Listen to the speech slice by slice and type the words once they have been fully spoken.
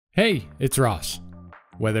Hey, it's Ross.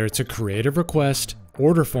 Whether it's a creative request,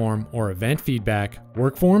 order form, or event feedback,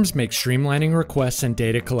 WorkForms makes streamlining requests and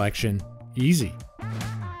data collection easy.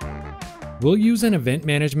 We'll use an event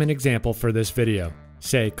management example for this video,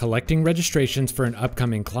 say collecting registrations for an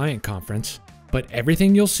upcoming client conference, but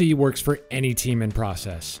everything you'll see works for any team and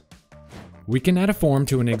process. We can add a form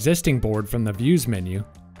to an existing board from the Views menu,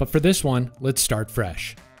 but for this one, let's start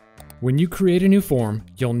fresh. When you create a new form,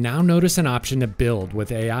 you'll now notice an option to build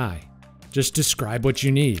with AI. Just describe what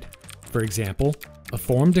you need. For example, a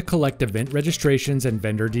form to collect event registrations and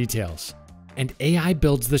vendor details. And AI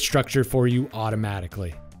builds the structure for you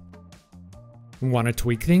automatically. Want to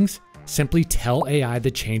tweak things? Simply tell AI the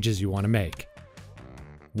changes you want to make.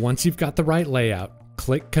 Once you've got the right layout,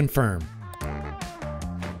 click Confirm.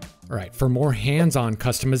 Alright, for more hands-on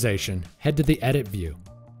customization, head to the Edit view.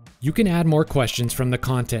 You can add more questions from the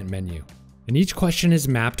Content menu, and each question is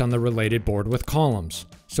mapped on the related board with columns,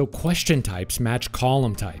 so question types match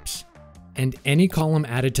column types. And any column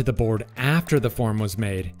added to the board after the form was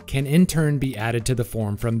made can in turn be added to the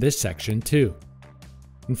form from this section too.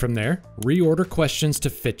 And from there, reorder questions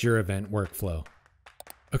to fit your event workflow.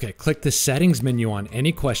 Okay, click the Settings menu on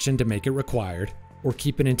any question to make it required, or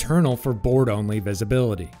keep it internal for board-only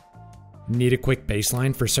visibility. Need a quick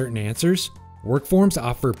baseline for certain answers? WorkForms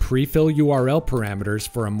offer pre-fill URL parameters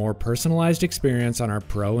for a more personalized experience on our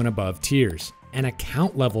Pro and above tiers, and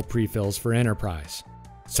account-level pre-fills for Enterprise.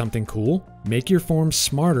 Something cool? Make your forms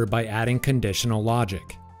smarter by adding conditional logic.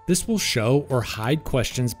 This will show or hide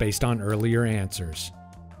questions based on earlier answers.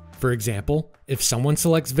 For example, if someone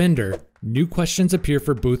selects vendor, new questions appear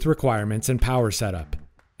for booth requirements and power setup.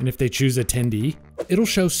 And if they choose attendee, it'll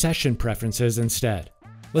show session preferences instead.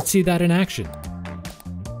 Let's see that in action.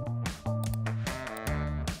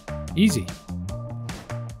 Easy.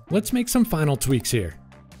 Let's make some final tweaks here.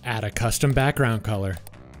 Add a custom background color,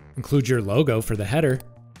 include your logo for the header,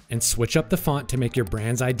 and switch up the font to make your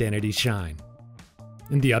brand's identity shine.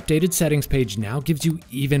 And the updated settings page now gives you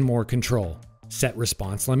even more control. Set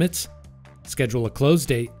response limits, schedule a close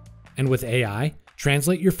date, and with AI,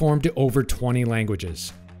 translate your form to over 20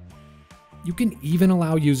 languages. You can even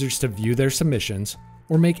allow users to view their submissions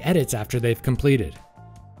or make edits after they've completed.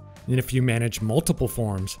 And if you manage multiple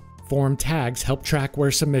forms, form tags help track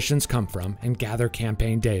where submissions come from and gather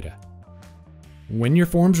campaign data. When your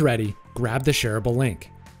form's ready, grab the shareable link,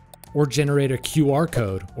 or generate a QR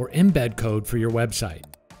code or embed code for your website.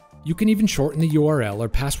 You can even shorten the URL or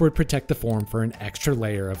password protect the form for an extra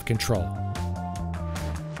layer of control.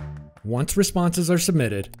 Once responses are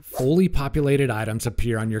submitted, fully populated items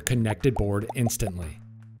appear on your connected board instantly.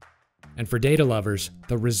 And for data lovers,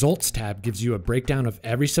 the Results tab gives you a breakdown of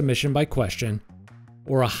every submission by question,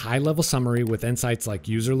 or a high-level summary with insights like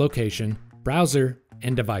user location, browser,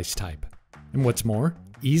 and device type. And what's more,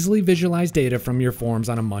 easily visualize data from your forms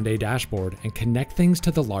on a Monday dashboard and connect things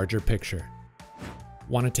to the larger picture.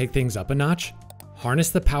 Want to take things up a notch? Harness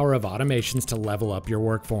the power of automations to level up your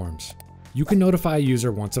WorkForms. You can notify a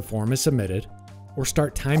user once a form is submitted, or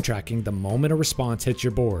start time tracking the moment a response hits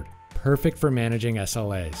your board, perfect for managing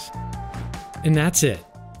SLAs. And that's it.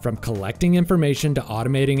 From collecting information to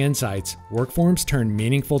automating insights, WorkForms turn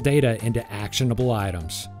meaningful data into actionable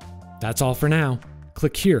items. That's all for now.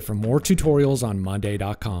 Click here for more tutorials on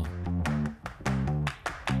monday.com.